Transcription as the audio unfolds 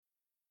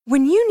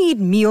When you need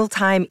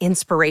mealtime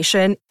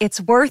inspiration,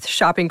 it's worth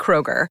shopping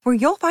Kroger, where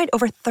you'll find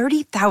over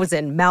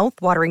 30,000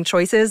 mouth-watering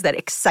choices that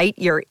excite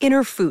your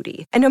inner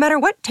foodie. And no matter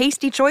what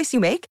tasty choice you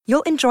make,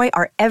 you'll enjoy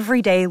our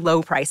everyday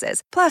low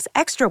prices, plus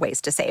extra ways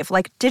to save,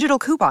 like digital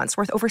coupons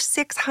worth over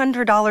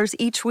 $600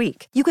 each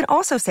week. You can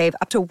also save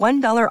up to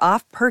 $1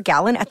 off per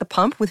gallon at the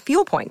pump with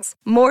fuel points.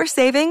 More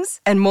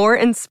savings and more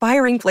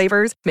inspiring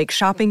flavors make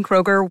shopping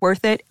Kroger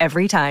worth it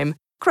every time.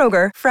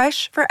 Kroger,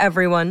 fresh for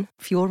everyone.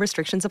 Fuel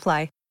restrictions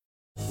apply.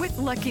 With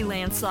Lucky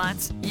Land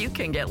Slots, you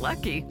can get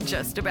lucky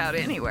just about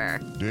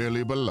anywhere.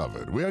 Dearly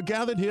beloved, we are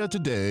gathered here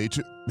today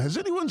to... Has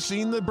anyone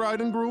seen the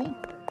bride and groom?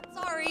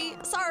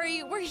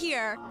 Sorry, we're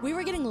here. We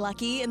were getting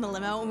lucky in the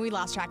limo and we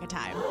lost track of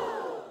time.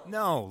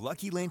 No,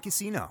 Lucky Land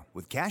Casino,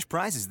 with cash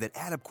prizes that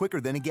add up quicker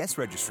than a guest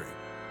registry.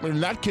 In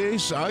that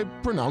case, I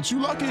pronounce you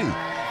lucky.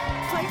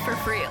 Play for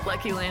free at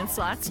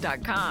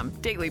LuckyLandSlots.com.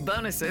 Daily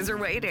bonuses are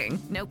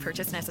waiting. No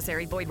purchase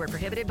necessary. Void where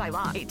prohibited by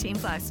law.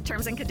 18+.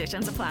 Terms and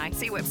conditions apply.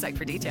 See website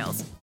for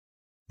details.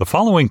 The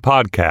following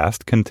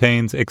podcast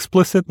contains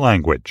explicit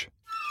language.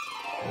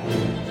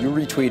 You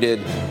retweeted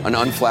an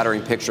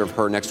unflattering picture of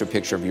her next to a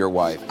picture of your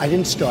wife. I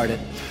didn't start it.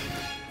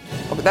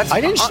 Oh, but that's,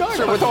 I didn't start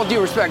sir, it. with all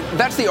due respect,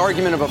 that's the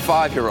argument of a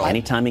 5-year-old.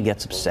 Anytime he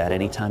gets upset,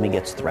 anytime he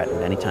gets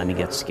threatened, anytime he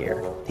gets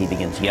scared, he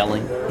begins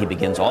yelling, he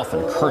begins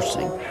often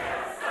cursing.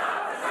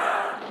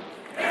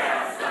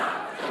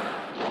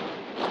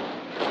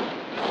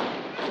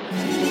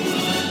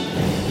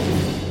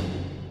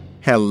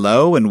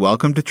 Hello and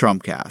welcome to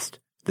Trumpcast,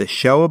 the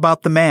show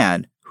about the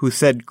man who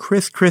said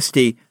Chris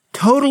Christie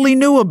totally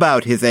knew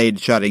about his aide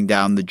shutting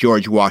down the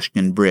George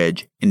Washington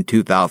Bridge in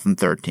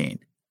 2013.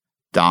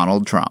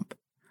 Donald Trump.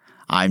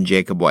 I'm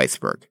Jacob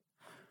Weisberg.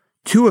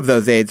 2 of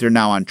those aides are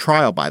now on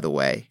trial, by the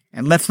way.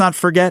 And let's not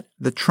forget,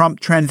 the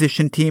Trump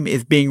transition team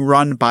is being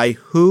run by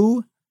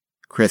who?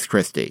 Chris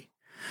Christie.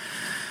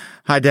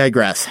 I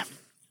digress.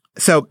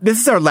 So this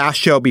is our last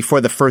show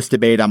before the first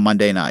debate on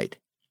Monday night.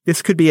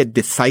 This could be a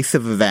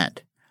decisive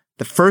event.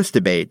 The first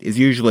debate is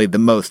usually the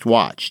most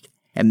watched,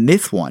 and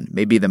this one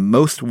may be the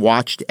most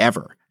watched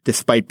ever,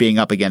 despite being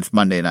up against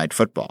Monday Night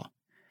Football.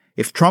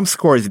 If Trump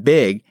scores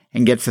big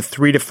and gets a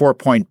 3 to 4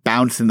 point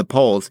bounce in the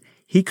polls,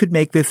 he could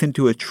make this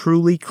into a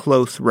truly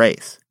close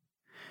race.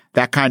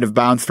 That kind of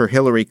bounce for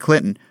Hillary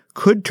Clinton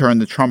could turn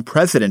the Trump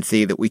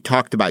presidency that we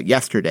talked about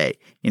yesterday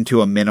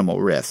into a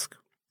minimal risk.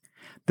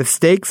 The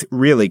stakes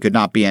really could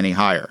not be any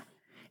higher,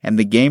 and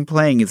the game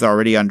playing is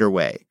already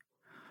underway.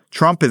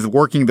 Trump is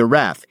working the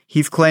ref.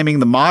 He's claiming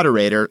the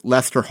moderator,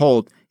 Lester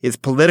Holt, is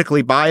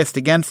politically biased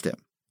against him.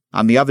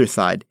 On the other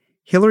side,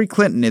 Hillary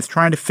Clinton is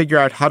trying to figure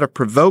out how to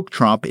provoke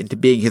Trump into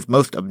being his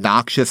most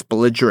obnoxious,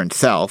 belligerent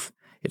self.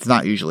 It's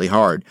not usually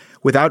hard,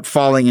 without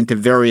falling into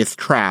various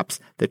traps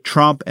that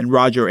Trump and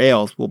Roger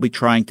Ailes will be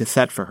trying to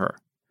set for her.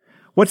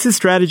 What's his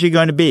strategy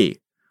going to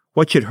be?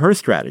 What should her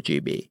strategy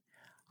be?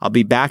 I'll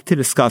be back to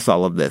discuss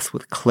all of this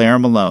with Claire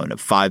Malone of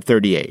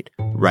 538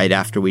 right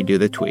after we do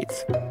the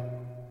tweets.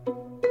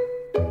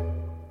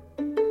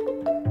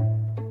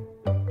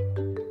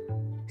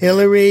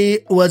 Hillary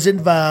was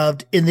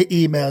involved in the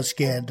email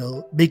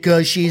scandal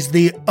because she's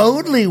the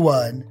only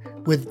one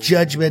with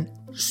judgment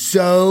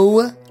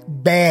so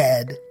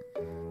bad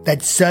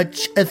that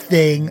such a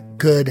thing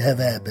could have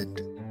happened.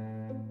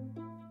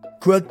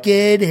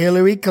 Crooked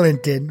Hillary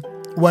Clinton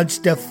wants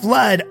to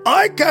flood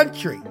our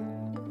country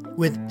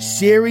with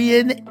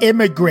Syrian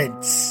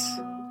immigrants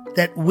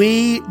that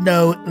we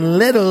know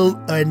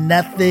little or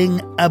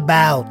nothing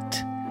about.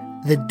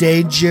 The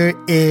danger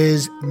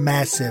is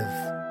massive.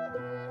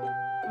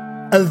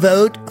 A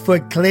vote for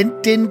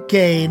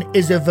Clinton-Kaine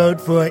is a vote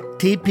for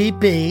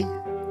TPP,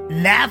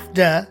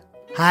 NAFTA,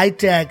 high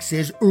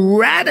taxes,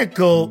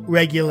 radical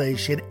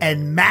regulation,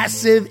 and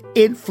massive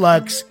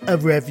influx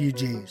of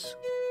refugees.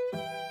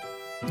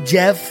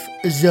 Jeff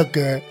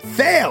Zucker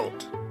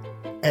failed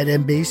at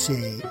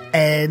NBC,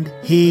 and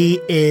he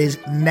is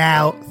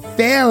now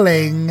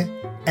failing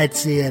at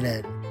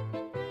CNN.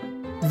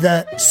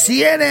 The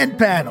CNN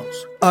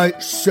panels are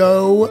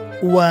so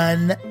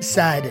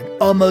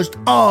one-sided, almost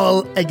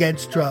all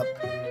against Trump.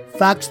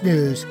 Fox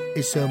News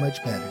is so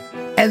much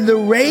better. And the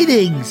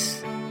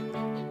ratings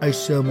are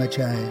so much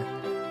higher.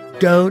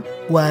 Don't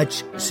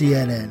watch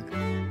CNN.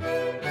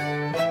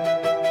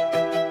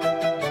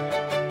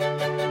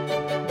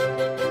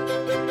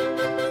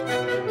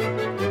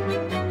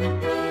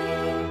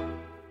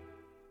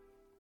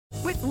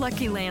 With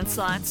Lucky Land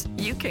Slots,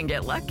 you can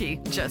get lucky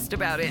just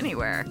about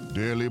anywhere.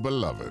 Dearly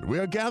beloved, we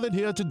are gathered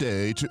here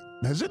today to...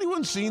 Has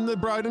anyone seen the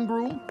bride and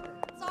groom?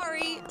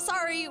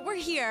 Sorry, we're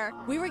here.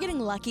 We were getting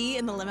lucky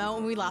in the limo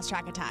and we lost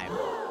track of time.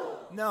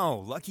 No,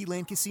 Lucky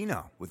Land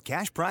Casino, with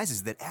cash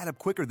prizes that add up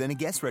quicker than a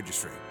guest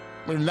registry.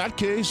 In that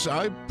case,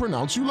 I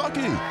pronounce you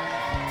lucky.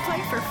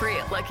 Play for free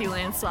at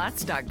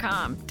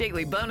LuckyLandSlots.com.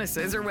 Daily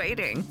bonuses are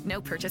waiting. No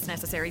purchase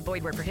necessary.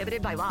 Void where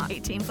prohibited by law.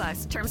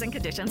 18+. Terms and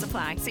conditions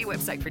apply. See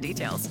website for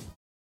details.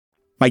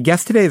 My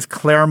guest today is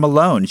Claire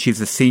Malone. She's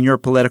a senior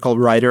political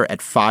writer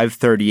at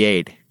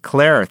 538.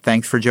 Claire,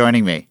 thanks for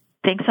joining me.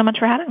 Thanks so much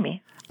for having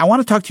me. I want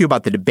to talk to you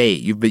about the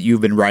debate. You've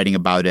been writing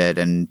about it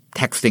and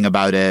texting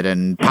about it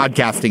and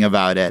podcasting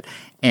about it.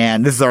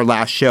 And this is our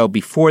last show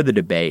before the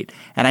debate.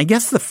 And I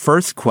guess the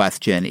first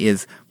question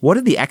is, what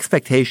are the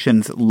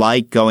expectations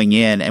like going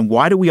in, and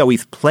why do we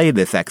always play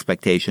this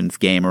expectations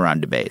game around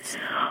debates?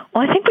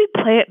 Well, I think we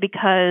play it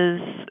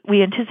because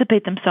we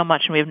anticipate them so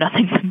much and we have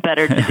nothing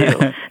better to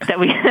do that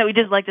we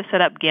just like to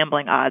set up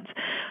gambling odds.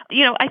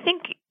 I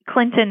think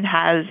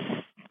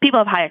people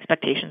have high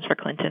expectations for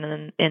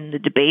Clinton in the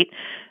debate,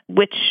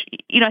 which,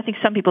 I think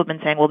some people have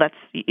been saying, well, that's,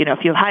 if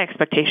you have high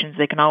expectations,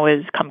 they can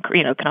always come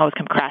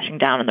crashing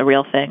down in the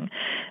real thing.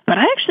 But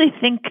I actually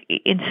think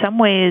in some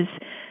ways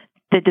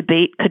the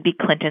debate could be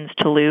Clinton's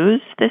to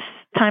lose this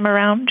time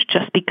around,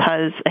 just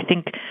because I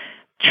think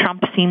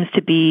Trump seems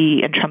to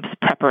be, in Trump's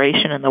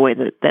preparation and the way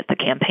that the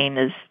campaign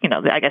is,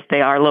 I guess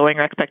they are lowering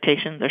their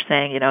expectations. They're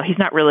saying, he's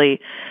not really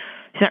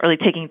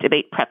taking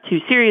debate prep too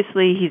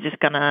seriously. He's just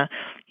going to,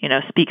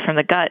 speak from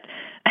the gut.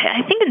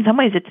 I think in some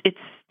ways it's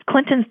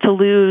Clinton's to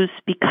lose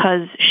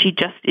because she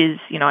just is,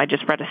 I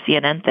just read a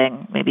CNN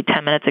thing maybe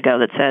 10 minutes ago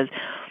that says,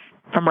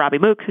 from Robbie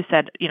Mook, who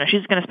said,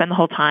 she's going to spend the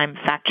whole time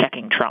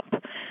fact-checking Trump.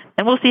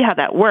 And we'll see how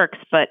that works,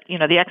 but,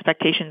 the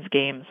expectations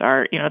games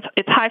are,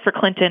 it's high for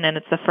Clinton, and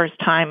it's the first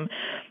time,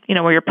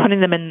 where you're putting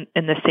them in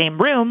the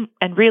same room,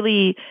 and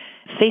really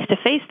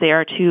face-to-face they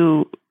are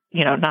two,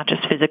 not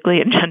just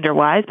physically and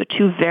gender-wise, but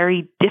two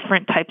very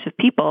different types of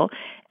people,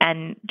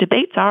 and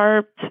debates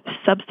are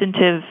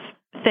substantive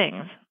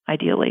things,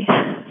 ideally.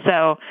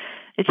 So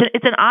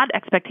it's an odd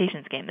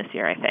expectations game this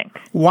year, I think.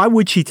 Why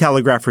would she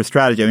telegraph her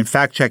strategy? I mean,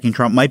 fact-checking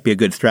Trump might be a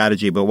good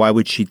strategy, but why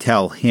would she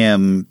tell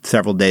him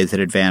several days in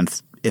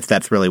advance if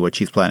that's really what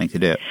she's planning to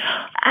do?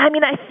 I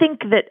mean, I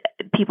think that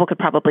people could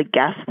probably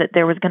guess that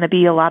there was going to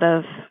be a lot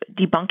of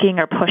debunking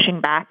or pushing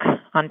back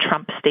on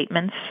Trump's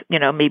statements.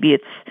 Maybe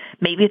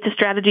it's a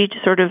strategy to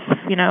sort of,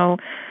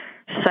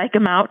 psych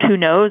him out. Who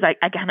knows?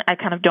 I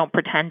kind of don't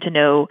pretend to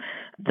know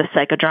the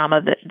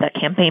psychodrama that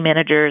campaign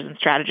managers and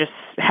strategists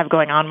have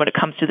going on when it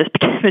comes to this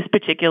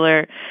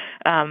particular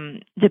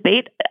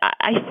debate.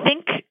 I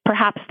think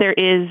perhaps there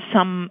is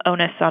some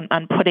onus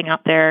on putting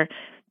out there,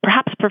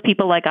 perhaps for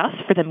people like us,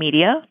 for the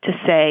media, to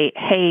say,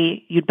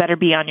 hey, you'd better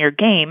be on your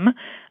game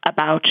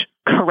about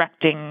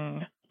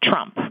correcting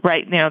Trump,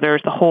 right?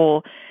 There's the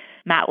whole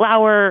Matt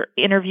Lauer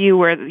interview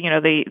where,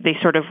 they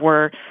sort of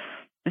were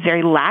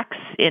very lax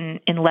in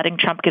letting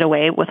Trump get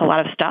away with a lot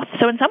of stuff.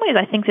 So in some ways,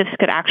 I think this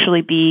could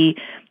actually be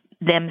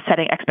them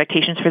setting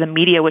expectations for the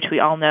media, which we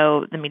all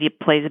know the media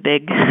plays a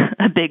big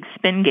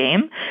spin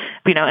game,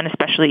 and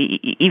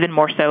especially even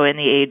more so in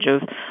the age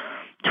of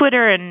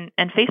Twitter and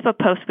Facebook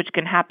posts, which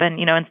can happen,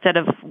 instead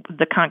of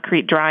the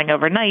concrete drying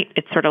overnight,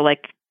 it's sort of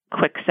like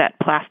quick set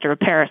plaster of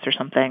Paris or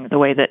something, the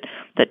way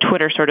that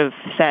Twitter sort of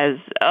says,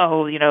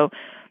 oh,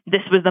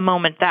 this was the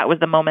moment, that was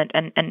the moment.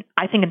 And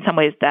I think in some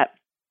ways that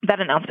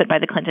announcement by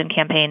the Clinton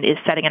campaign is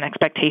setting an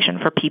expectation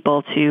for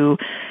people to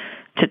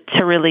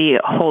really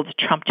hold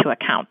Trump to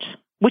account,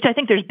 which I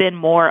think there's been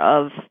more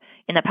of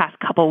in the past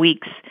couple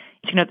weeks.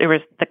 There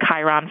was the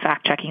Chiron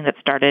fact-checking that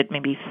started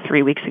maybe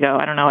 3 weeks ago.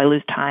 I don't know. I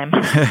lose time.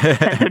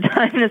 Sense of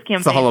time in this campaign.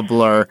 It's all a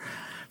blur.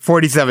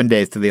 47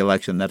 days to the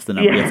election. That's the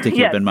number you have to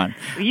keep in mind.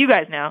 You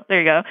guys know. There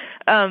you go.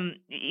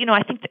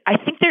 I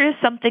think there is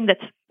something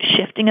that's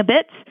shifting a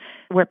bit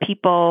where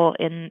people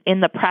in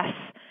the press,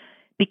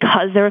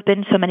 because there have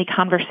been so many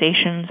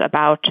conversations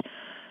about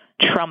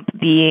Trump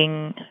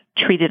being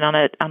treated on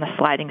a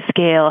sliding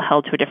scale,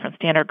 held to a different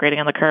standard, grading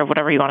on the curve,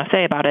 whatever you want to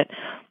say about it,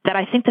 that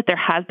I think that there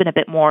has been a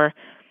bit more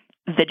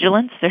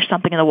vigilance. There's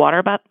something in the water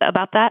about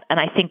that. And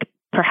I think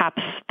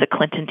perhaps the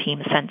Clinton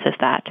team senses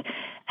that.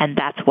 And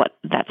that's what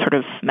that sort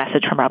of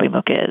message from Robbie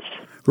Mook is.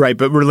 Right.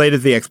 But related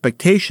to the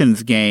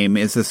expectations game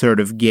is a sort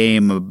of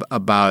game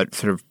about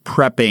sort of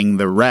prepping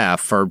the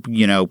ref or,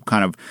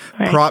 kind of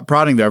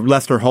prodding there.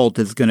 Lester Holt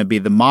is going to be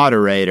the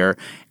moderator.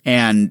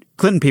 And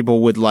Clinton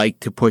people would like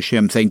to push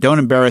him saying, don't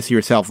embarrass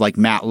yourself like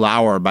Matt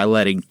Lauer by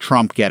letting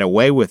Trump get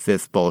away with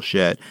this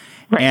bullshit.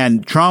 Right.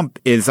 And Trump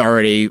is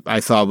already,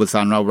 I saw was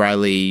on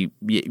O'Reilly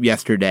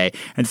yesterday,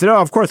 and said, oh,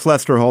 of course,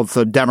 Lester Holt's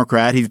a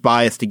Democrat. He's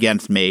biased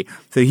against me.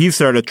 So he's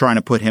sort of trying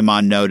to put him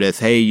on notice.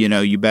 Hey,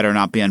 you better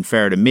not be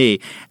unfair to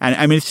me. And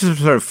I mean, it's just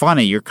sort of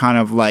funny. You're kind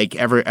of like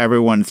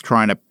everyone's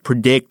trying to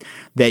predict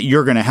that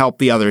you're going to help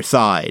the other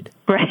side.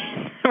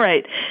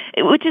 Right.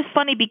 Which is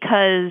funny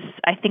because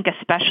I think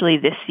especially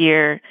this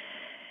year,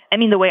 I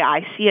mean, the way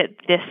I see it,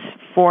 there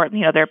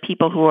are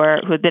people who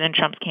have been in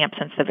Trump's camp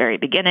since the very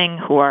beginning,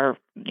 who are,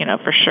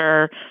 for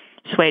sure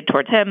swayed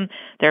towards him.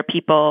 There are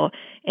people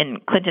in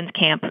Clinton's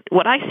camp.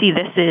 What I see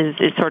this is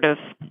sort of,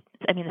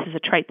 I mean, this is a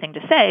trite thing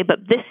to say, but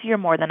this year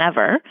more than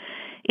ever,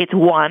 it's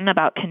one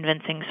about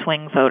convincing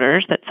swing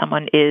voters that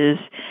someone is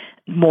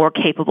more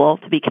capable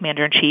to be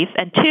commander-in-chief.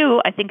 And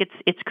two, I think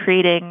it's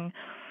creating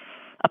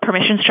a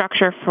permission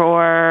structure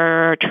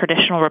for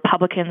traditional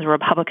Republicans,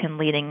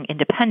 Republican-leaning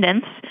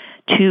independents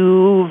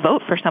to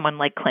vote for someone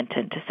like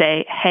Clinton, to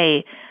say,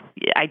 hey,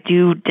 I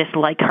do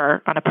dislike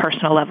her on a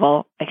personal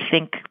level. I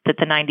think that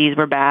the 90s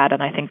were bad,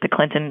 and I think the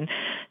Clinton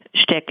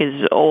shtick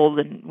is old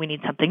and we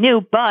need something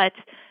new, but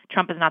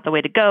Trump is not the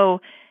way to go.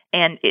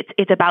 And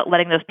it's about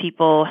letting those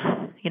people,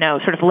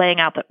 sort of laying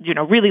out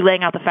really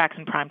laying out the facts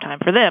in prime time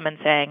for them and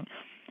saying,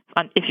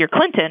 if you're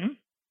Clinton,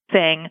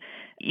 saying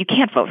you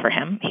can't vote for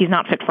him, he's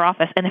not fit for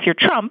office. And if you're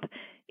Trump,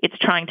 it's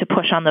trying to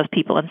push on those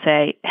people and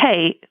say,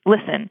 hey,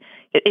 listen,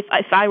 if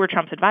I were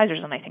Trump's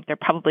advisors, and I think they're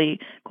probably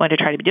going to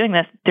try to be doing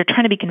this, they're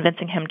trying to be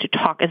convincing him to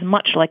talk as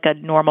much like a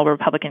normal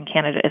Republican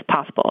candidate as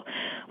possible,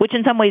 which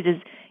in some ways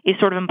is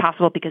sort of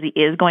impossible because he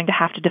is going to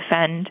have to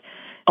defend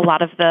a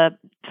lot of the,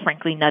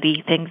 frankly,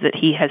 nutty things that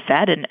he has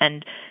said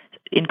and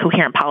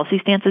incoherent policy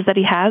stances that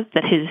he has,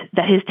 that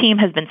his team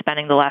has been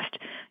spending the last,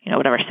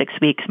 6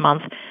 weeks,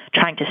 month,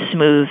 trying to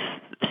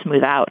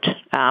smooth out.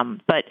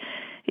 But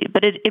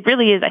it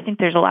really is, I think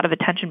there's a lot of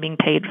attention being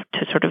paid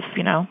to sort of,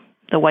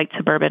 the white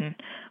suburban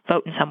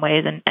vote in some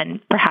ways,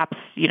 and perhaps,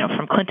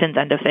 from Clinton's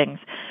end of things,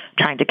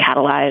 trying to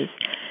catalyze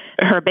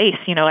her base.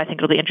 I think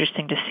it'll be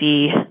interesting to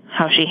see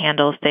how she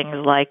handles things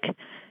like,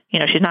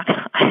 she's not,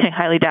 I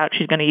highly doubt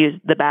she's going to use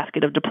the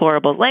basket of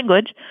deplorables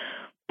language,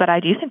 but I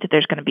do think that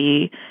there's going to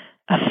be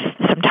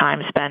some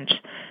time spent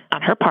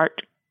on her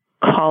part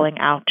calling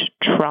out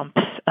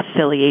Trump's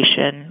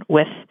affiliation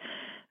with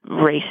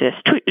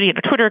racist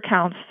Twitter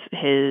accounts,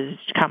 his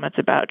comments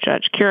about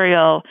Judge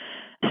Curiel.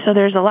 So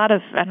there's a lot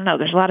of,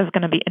 there's a lot of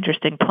going to be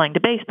interesting playing to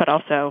base, but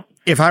also...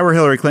 If I were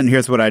Hillary Clinton,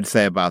 here's what I'd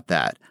say about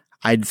that.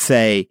 I'd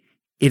say,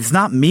 it's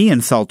not me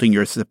insulting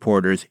your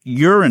supporters.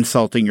 You're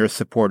insulting your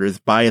supporters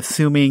by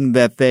assuming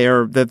that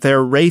they're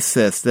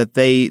racist, that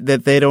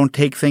they don't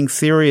take things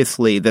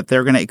seriously, that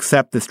they're going to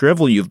accept this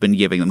drivel you've been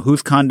giving them.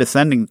 Who's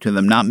condescending to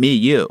them? Not me,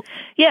 you.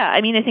 Yeah, I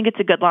think it's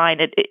a good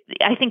line.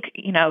 I think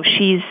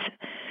she's...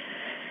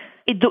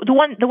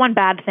 The one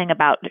bad thing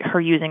about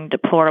her using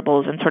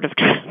deplorables and sort of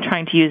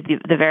trying to use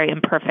the very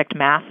imperfect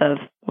math of,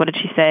 what did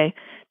she say,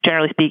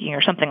 generally speaking,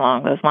 or something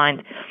along those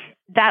lines,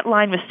 that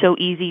line was so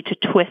easy to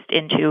twist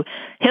into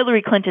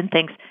Hillary Clinton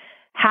thinks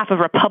half of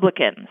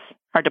Republicans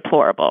are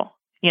deplorable,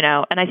 and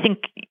I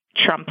think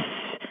Trump's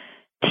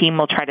team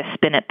will try to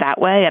spin it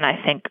that way, and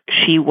I think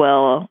she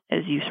will,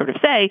 as you sort of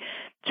say,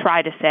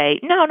 try to say,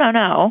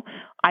 no.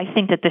 I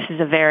think that this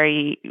is a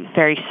very,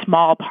 very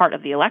small part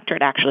of the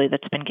electorate, actually,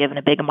 that's been given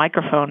a big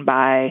microphone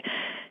by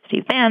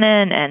Steve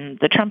Bannon and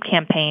the Trump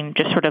campaign,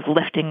 just sort of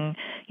lifting,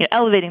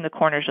 elevating the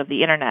corners of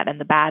the internet and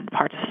the bad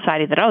parts of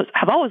society that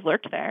have always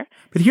lurked there.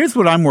 But here's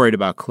what I'm worried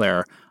about,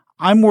 Claire.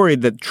 I'm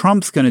worried that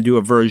Trump's going to do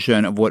a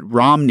version of what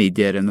Romney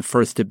did in the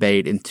first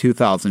debate in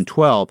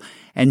 2012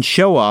 and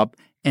show up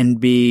and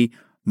be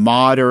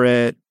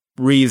moderate,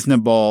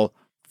 reasonable,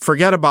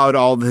 forget about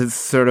all this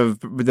sort of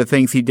the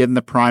things he did in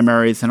the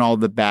primaries and all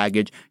the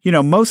baggage.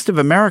 Most of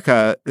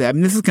America,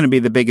 this is going to be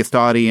the biggest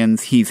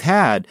audience he's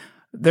had.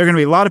 There are going to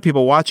be a lot of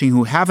people watching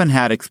who haven't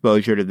had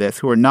exposure to this,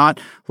 who are not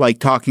like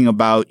talking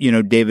about,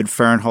 David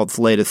Fahrenholtz's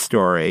latest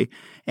story,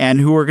 and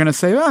who are going to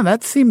say, oh,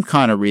 that seemed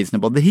kind of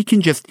reasonable, that he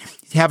can just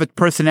have a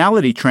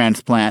personality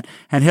transplant,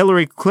 and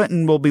Hillary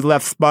Clinton will be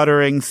left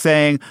sputtering,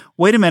 saying,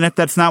 wait a minute,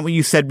 that's not what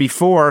you said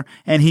before,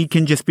 and he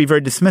can just be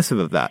very dismissive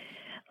of that.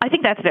 I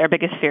think that's their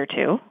biggest fear,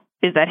 too,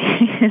 is that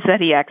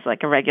he acts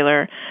like a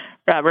regular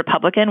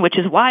Republican, which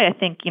is why I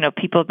think,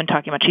 people have been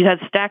talking about, she has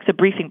stacks of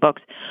briefing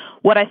books.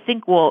 What I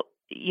think will,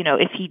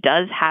 if he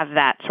does have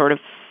that sort of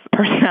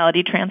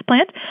personality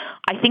transplant,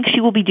 I think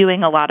she will be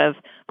doing a lot of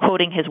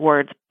quoting his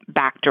words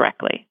back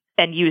directly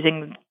and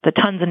using the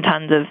tons and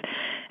tons of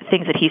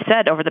things that he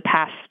said over the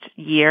past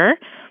year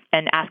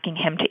and asking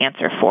him to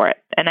answer for it.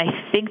 And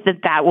I think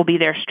that will be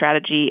their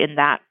strategy in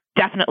that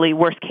definitely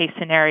worst case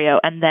scenario.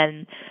 And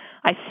then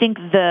I think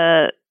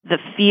the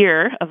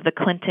fear of the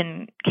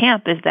Clinton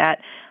camp is that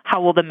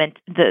how will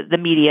the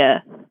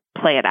media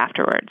play it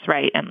afterwards,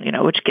 right? And,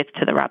 which gets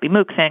to the Robbie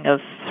Mook thing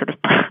of sort of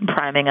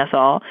priming us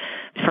all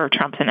for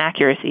Trump's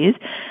inaccuracies.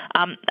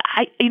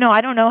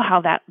 I don't know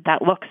how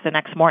that looks the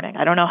next morning.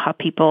 I don't know how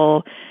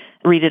people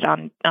read it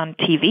on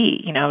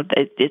TV,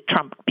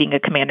 Trump being a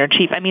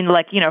commander-in-chief.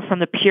 From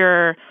the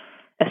pure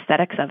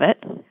aesthetics of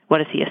it, what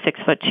is he, a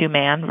 6'2"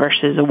 man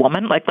versus a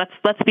woman?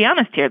 Let's be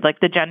honest here.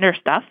 The gender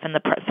stuff and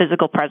the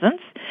physical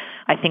presence,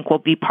 I think, will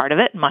be part of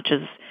it, much as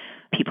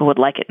people would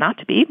like it not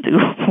to be.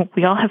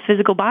 We all have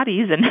physical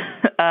bodies, and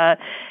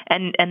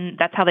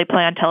that's how they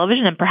play on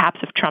television. And perhaps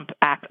if Trump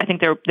acts, I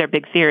think their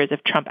big fear is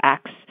if Trump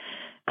acts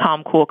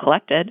calm, cool,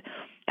 collected.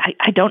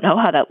 I don't know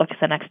how that looks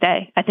the next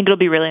day. I think it'll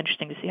be really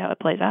interesting to see how it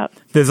plays out.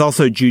 There's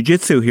also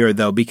jujitsu here,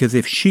 though, because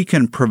if she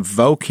can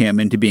provoke him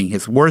into being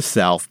his worst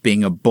self,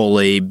 being a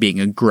bully, being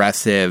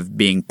aggressive,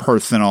 being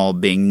personal,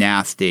 being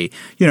nasty,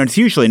 it's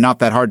usually not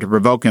that hard to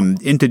provoke him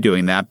into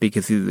doing that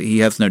because he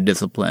has no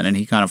discipline and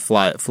he kind of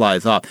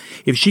flies off.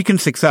 If she can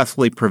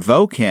successfully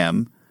provoke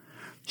him,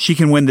 she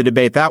can win the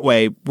debate that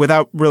way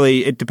without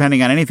really it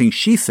depending on anything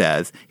she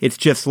says. It's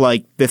just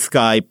like this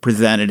guy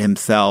presented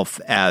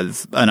himself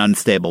as an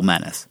unstable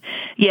menace.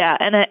 Yeah,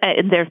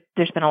 and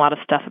there's been a lot of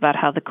stuff about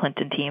how the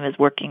Clinton team is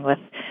working with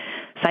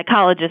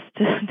psychologists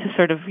to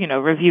sort of,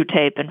 review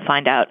tape and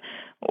find out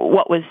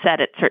what was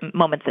said at certain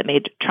moments that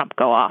made Trump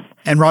go off.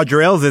 And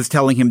Roger Ailes is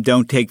telling him,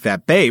 don't take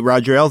that bait.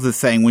 Roger Ailes is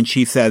saying when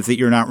she says that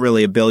you're not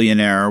really a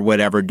billionaire or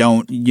whatever,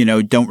 don't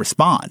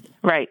respond.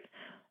 Right.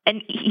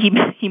 And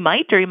he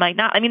might or he might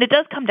not. I mean, it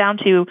does come down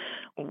to,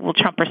 will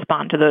Trump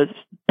respond to those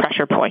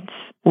pressure points?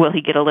 Will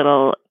he get a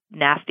little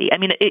nasty? I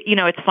mean,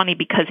 it's funny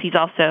because he's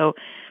also,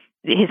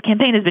 his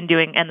campaign has been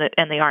doing, and the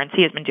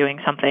RNC has been doing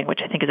something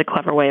which I think is a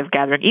clever way of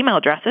gathering email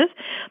addresses,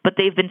 but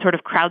they've been sort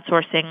of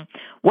crowdsourcing,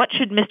 what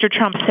should Mr.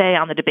 Trump say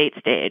on the debate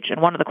stage?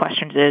 And one of the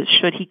questions is,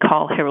 should he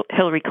call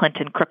Hillary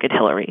Clinton crooked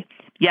Hillary?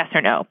 Yes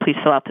or no? Please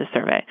fill out this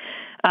survey.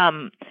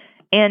 And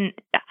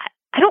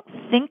I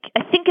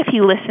think if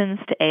he listens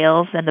to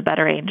Ailes and the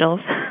Better Angels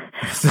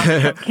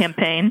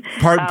campaign.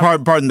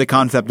 Pardon the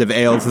concept of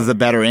Ailes as a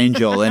better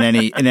angel in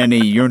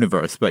any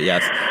universe, but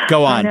yes,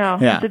 go on. I know.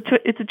 Yeah.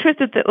 It's a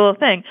twisted little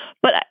thing,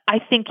 but I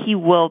think he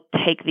will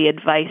take the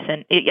advice,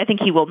 and I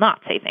think he will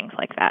not say things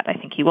like that. I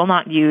think he will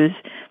not use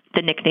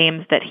the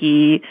nicknames that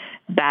he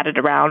batted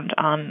around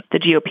on the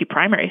GOP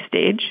primary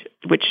stage,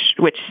 which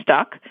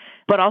stuck,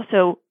 but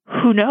also,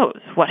 who knows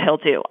what he'll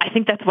do? I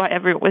think that's why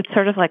it's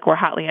sort of like we're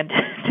hotly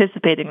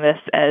anticipating this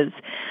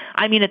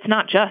it's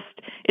not just,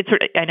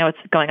 I know it's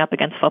going up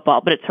against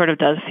football, but it sort of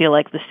does feel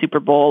like the Super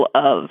Bowl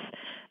of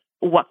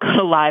what could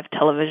a live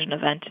television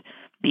event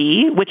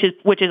be, which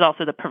is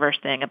also the perverse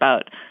thing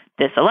about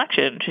this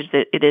election, which is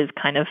that it is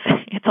kind of,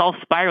 it's all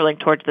spiraling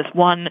towards this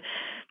one,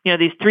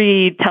 these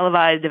 3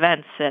 televised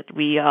events that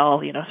we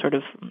all, sort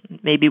of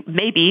maybe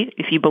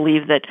if you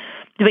believe that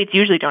debates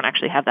usually don't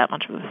actually have that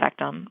much of an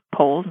effect on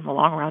polls in the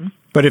long run.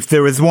 But if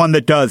there is one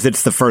that does,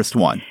 it's the first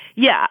one.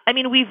 Yeah, I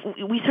mean, we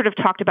sort of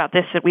talked about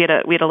this. We had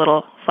a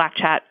little Slack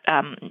chat.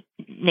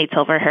 Nate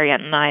Silver,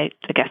 Harriet, and I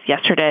guess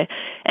yesterday,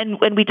 and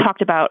when we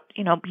talked about,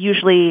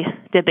 usually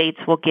debates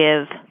will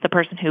give the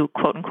person who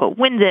quote unquote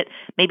wins it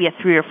maybe a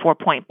 3 or 4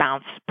 point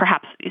bounce,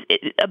 perhaps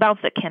a bounce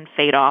that can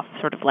fade off,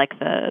 sort of like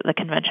the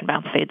convention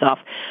bounce fades off.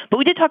 But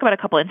we did talk about a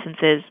couple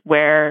instances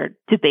where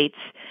debates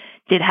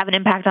did have an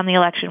impact on the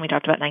election. We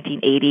talked about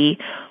 1980,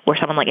 where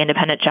someone like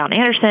independent John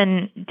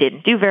Anderson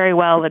didn't do very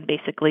well and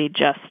basically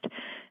just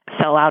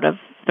fell out of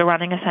the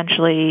running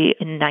essentially.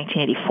 In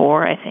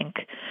 1984, I think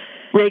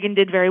Reagan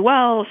did very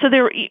well. So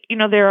there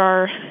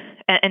are,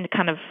 and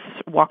kind of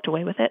walked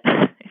away with it.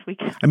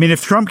 I mean,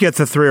 if Trump gets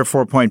a 3 or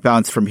 4 point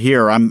bounce from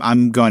here,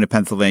 I'm going to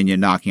Pennsylvania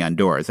knocking on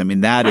doors. I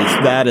mean, that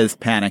is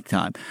panic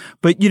time.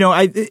 But,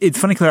 it's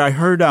funny, Claire, I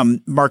heard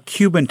Mark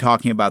Cuban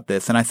talking about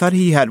this, and I thought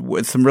he had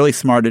some really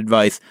smart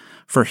advice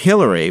for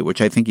Hillary, which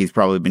I think he's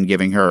probably been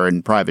giving her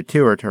in private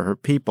too, or to her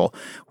people,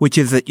 which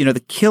is that,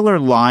 the killer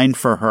line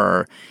for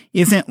her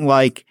isn't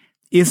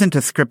a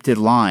scripted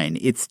line.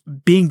 It's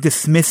being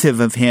dismissive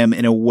of him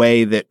in a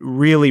way that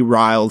really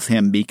riles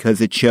him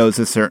because it shows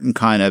a certain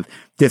kind of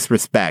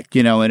disrespect,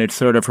 and it's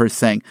sort of her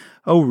saying,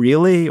 oh,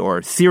 really?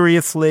 Or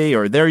seriously?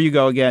 Or there you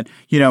go again,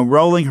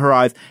 rolling her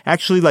eyes.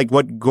 Actually, like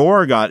what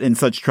Gore got in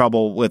such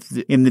trouble with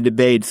in the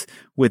debates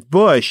with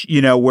Bush,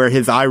 where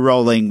his eye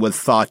rolling was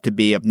thought to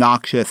be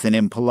obnoxious and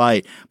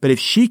impolite. But if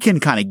she can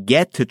kind of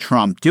get to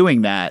Trump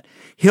doing that,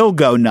 he'll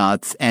go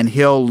nuts and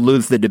he'll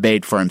lose the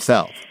debate for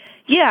himself.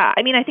 Yeah,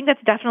 I mean, I think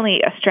that's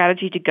definitely a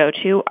strategy to go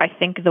to. I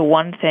think the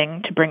one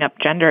thing to bring up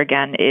gender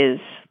again is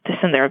this,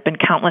 and there have been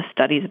countless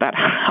studies about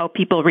how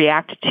people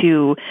react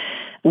to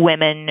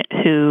women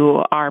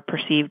who are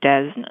perceived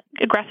as,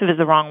 aggressive is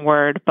the wrong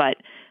word, but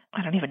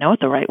I don't even know what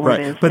the right word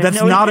is. But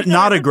that's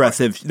not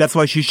aggressive. That's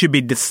why she should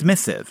be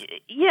dismissive.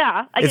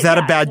 Yeah. Is that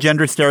a bad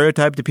gender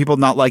stereotype? Do people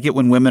not like it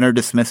when women are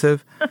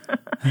dismissive?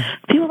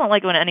 People don't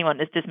like it when anyone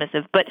is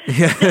dismissive, but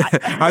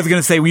I was going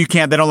to say, well,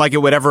 they don't like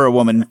it whatever a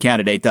woman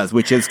candidate does,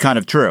 which is kind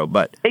of true,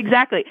 but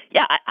exactly.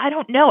 Yeah. I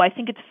don't know. I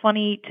think it's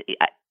funny.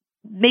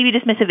 Maybe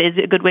dismissive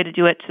is a good way to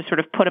do it, to sort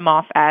of put him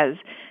off as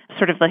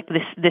sort of like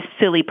this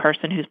silly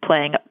person who's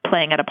playing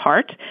at a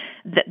part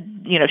that,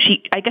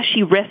 I guess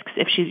she risks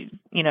if she,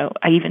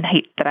 I even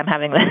hate that I'm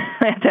having to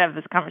have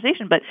this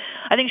conversation, but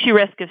I think she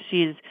risks if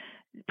she's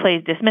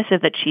plays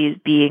dismissive that she's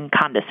being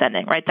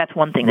condescending, right? That's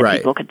one thing that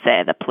people could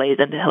say that plays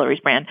into Hillary's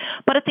brand.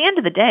 But at the end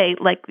of the day,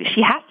 like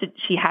she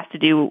has to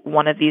do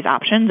one of these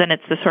options, and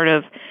it's the sort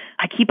of,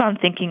 I keep on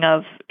thinking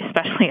of,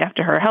 especially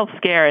after her health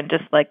scare and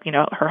just like,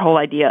 her whole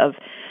idea of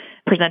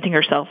presenting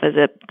herself as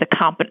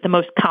the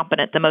most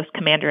competent, the most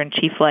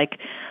commander-in-chief. Like,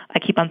 I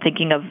keep on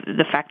thinking of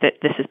the fact that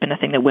this has been a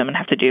thing that women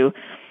have to do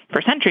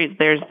for centuries.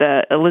 There's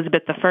the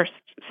Elizabeth I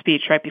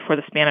speech right before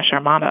the Spanish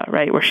Armada,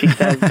 right, where she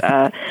says,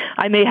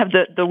 "I may have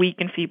the weak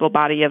and feeble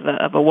body of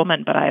a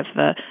woman, but I have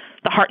the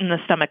heart and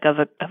the stomach of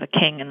a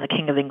king, and the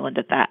King of England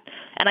at that."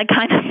 And I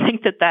kind of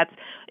think that that's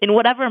in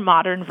whatever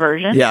modern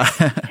version. Yeah.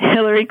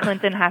 Hillary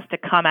Clinton has to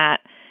come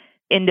at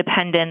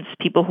independents,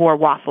 people who are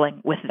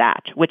waffling with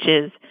that, which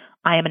is,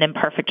 I am an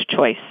imperfect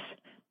choice,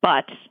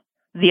 but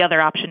the other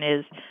option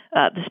is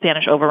the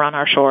Spanish overrun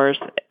our shores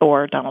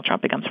or Donald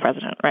Trump becomes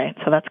president, right?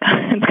 So that's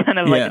kind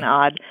of like an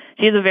odd.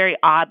 She has a very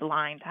odd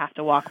line to have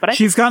to walk. But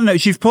she's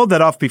pulled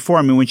that off before.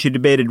 I mean, when she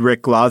debated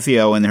Rick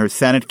Blasio in her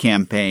Senate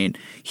campaign,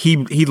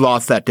 he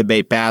lost that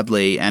debate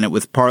badly, and it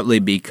was partly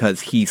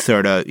because he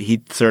sort of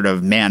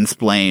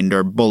mansplained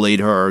or bullied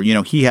her. You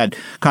know, he had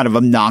kind of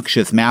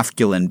obnoxious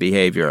masculine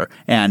behavior,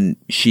 and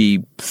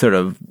she sort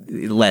of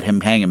let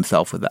him hang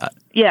himself with that.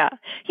 Yeah,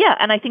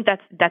 and I think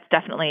that's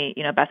definitely,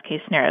 you know, best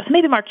case scenario. So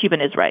maybe Mark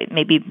Cuban is right.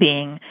 Maybe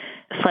being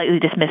slightly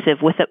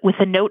dismissive with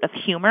a note of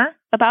humor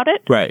about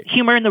it. Right.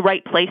 Humor in the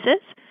right places.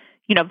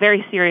 You know,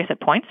 very serious at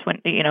points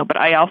when, you know, but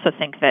I also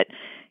think that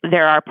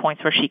there are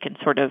points where she can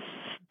sort of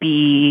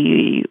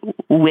be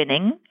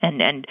winning,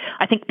 and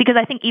I think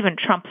even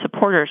Trump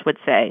supporters would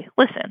say,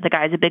 listen, the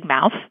guy's a big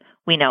mouth.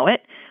 We know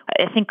it.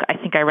 I think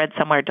I read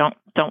somewhere, don't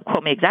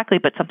quote me exactly,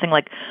 but something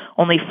like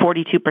only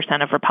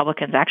 42% of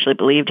Republicans actually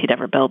believed he'd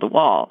ever build a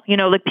wall. You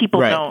know, like people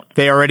don't.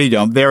 They already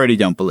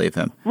don't believe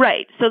him.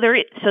 Right. So there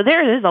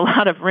is a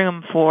lot of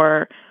room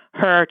for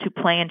her to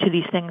play into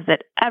these things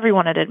that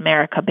everyone in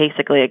America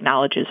basically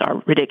acknowledges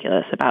are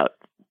ridiculous about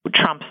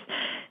Trump's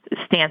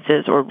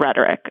stances or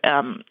rhetoric.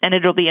 And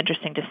it'll be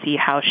interesting to see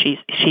how she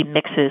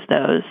mixes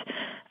those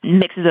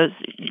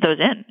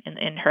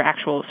in her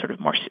actual sort of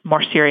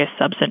more serious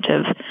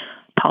substantive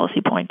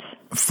policy points.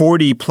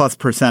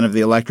 40+% of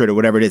the electorate or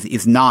whatever it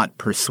is not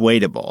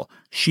persuadable.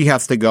 She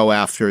has to go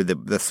after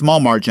the small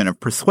margin of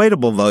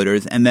persuadable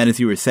voters, and then, as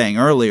you were saying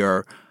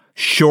earlier,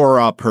 shore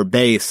up her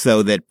base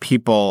so that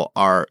people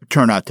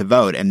turn out to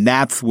vote. And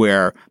that's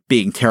where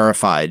being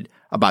terrified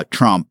about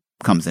Trump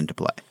comes into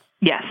play.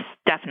 Yes,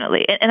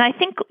 definitely. And I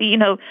think, you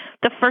know,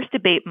 the first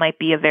debate might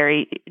be a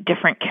very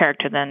different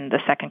character than the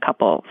second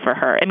couple for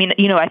her. I mean,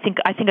 you know, I think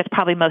it's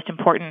probably most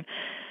important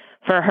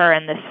for her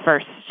in this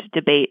first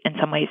debate in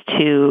some ways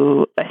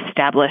to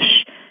establish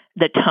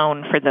the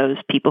tone for those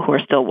people who are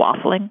still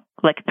waffling.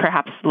 Like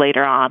perhaps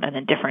later on and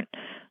in different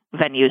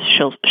venues,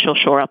 she'll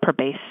shore up her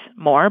base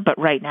more. But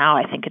right now,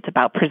 I think it's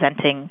about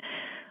presenting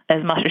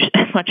as much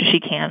as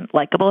she can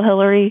likable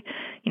Hillary.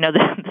 You know,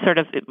 the sort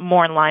of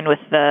more in line with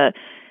the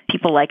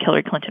people like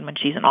Hillary Clinton when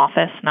she's in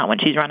office, not when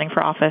she's running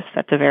for office.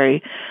 That's a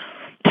very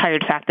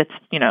tired fact that's,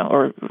 you know,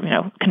 or, you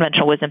know,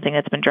 conventional wisdom thing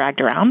that's been dragged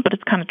around, but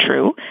it's kind of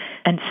true.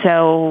 And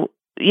so,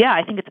 yeah,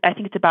 I think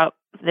it's about,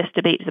 this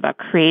debate is about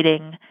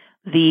creating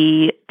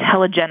the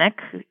telegenic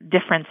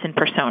difference in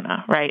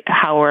persona, right?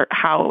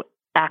 How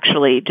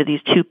actually do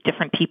these two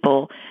different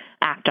people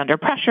act under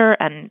pressure,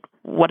 and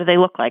what do they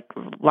look like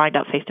lined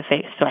up face to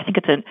face? So I think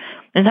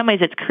in some ways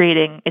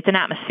it's an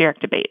atmospheric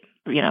debate,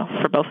 you know,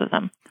 for both of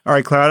them. All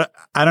right, Claire,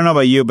 I don't know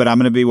about you, but I'm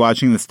going to be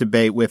watching this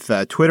debate with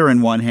Twitter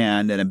in one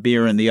hand and a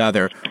beer in the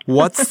other.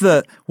 What's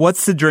the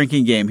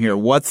drinking game here?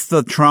 What's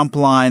the Trump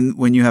line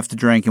when you have to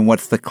drink, and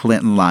what's the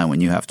Clinton line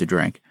when you have to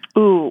drink?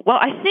 Ooh, well,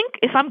 I think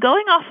if I'm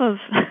going off of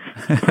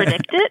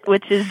Predict It,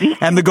 which is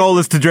and the goal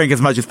is to drink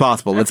as much as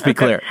possible. Let's be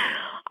clear.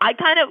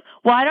 Let's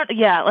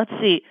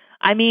see.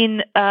 I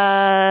mean,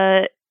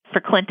 for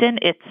Clinton,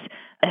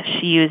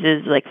 she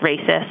uses like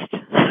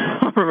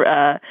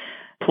racist,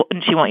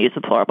 and she won't use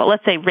the plural, but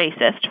let's say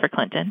racist for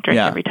Clinton.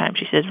 Every time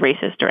she says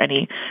racist or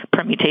any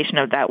permutation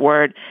of that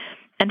word.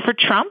 And for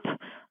Trump,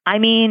 I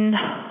mean,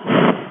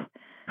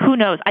 who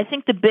knows? I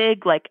think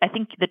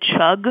the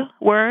chug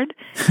word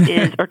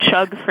is, or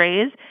chug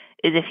phrase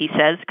is if he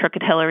says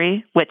crooked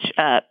Hillary, which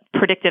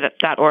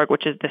predicted.org,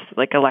 which is this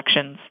like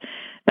elections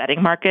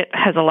betting market,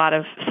 has a lot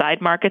of side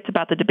markets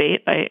about the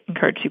debate. I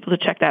encourage people to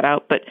check that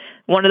out. But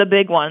one of the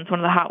big ones, one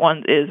of the hot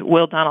ones is,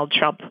 will Donald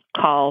Trump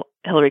call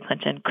Hillary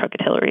Clinton crooked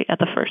Hillary at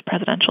the first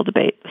presidential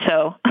debate?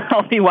 So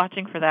I'll be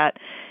watching for that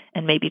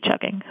and maybe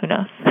chugging. Who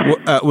knows?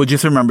 Well,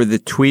 just remember the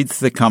tweets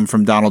that come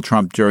from Donald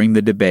Trump during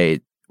the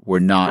debate were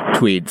not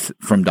tweets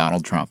from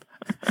Donald Trump.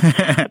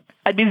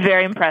 I'd be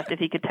very impressed if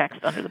he could text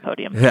under the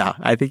podium. Yeah,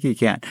 I think he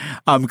can.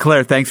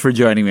 Claire, thanks for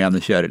joining me on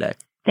the show today.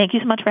 Thank you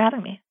so much for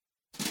having me.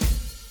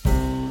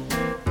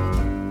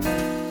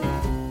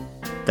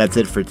 That's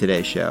it for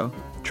today's show.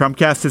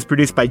 Trumpcast is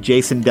produced by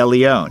Jason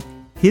DeLeon.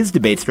 His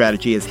debate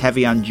strategy is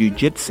heavy on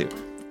jiu-jitsu.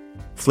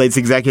 Slate's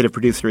executive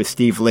producer is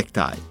Steve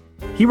Lickteig.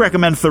 He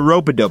recommends the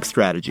rope-a-dope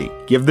strategy.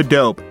 Give the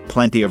dope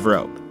plenty of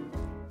rope.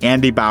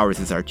 Andy Bowers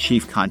is our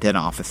chief content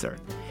officer.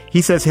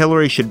 He says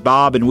Hillary should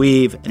bob and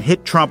weave and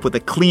hit Trump with a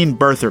clean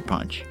birther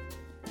punch.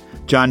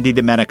 John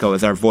DiDomenico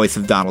is our voice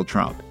of Donald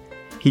Trump.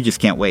 He just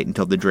can't wait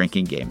until the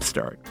drinking games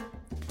start.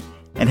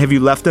 And have you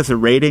left us a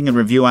rating and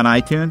review on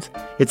iTunes?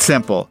 It's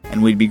simple,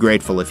 and we'd be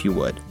grateful if you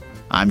would.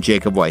 I'm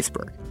Jacob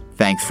Weisberg.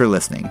 Thanks for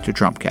listening to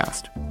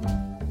Trumpcast.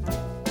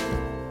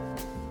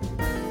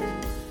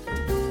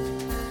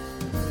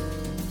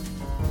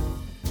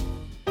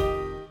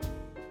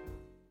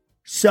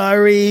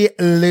 Sorry,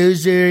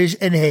 losers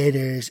and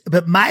haters,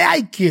 but my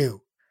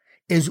IQ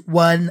is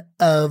one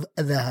of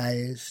the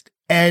highest,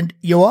 and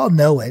you all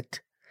know it.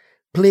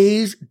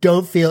 Please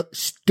don't feel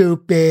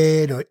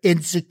stupid or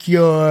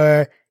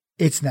insecure.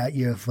 It's not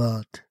your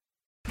fault.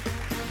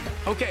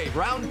 Okay,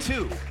 round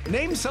two.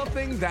 Name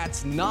something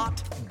that's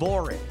not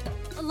boring.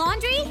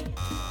 Laundry?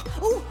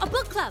 Ooh, a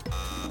book club.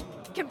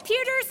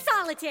 Computer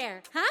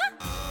solitaire, huh?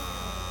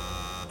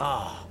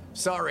 Ah, oh,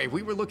 sorry,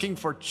 we were looking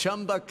for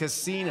Chumba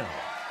Casino.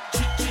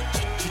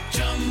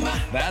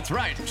 That's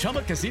right,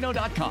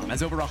 ChumbaCasino.com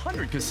has over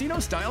 100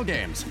 casino-style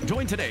games.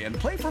 Join today and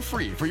play for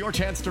free for your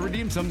chance to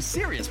redeem some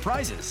serious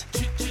prizes.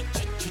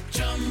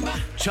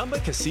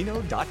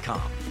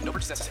 ChumbaCasino.com. No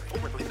purchase necessary.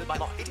 Void where prohibited by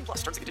law. 18+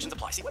 terms and conditions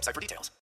apply. See website for details.